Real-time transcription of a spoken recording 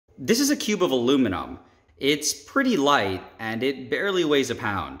This is a cube of aluminum. It's pretty light and it barely weighs a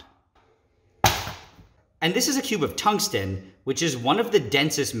pound. And this is a cube of tungsten, which is one of the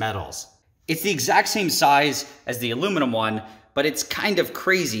densest metals. It's the exact same size as the aluminum one, but it's kind of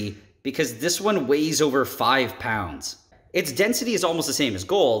crazy because this one weighs over 5 pounds. Its density is almost the same as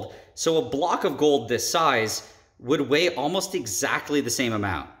gold, so a block of gold this size would weigh almost exactly the same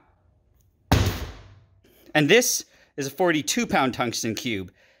amount. And this is a 42-pound tungsten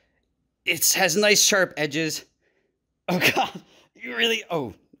cube. It has nice sharp edges. Oh God, you really,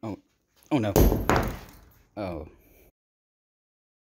 oh no. Oh.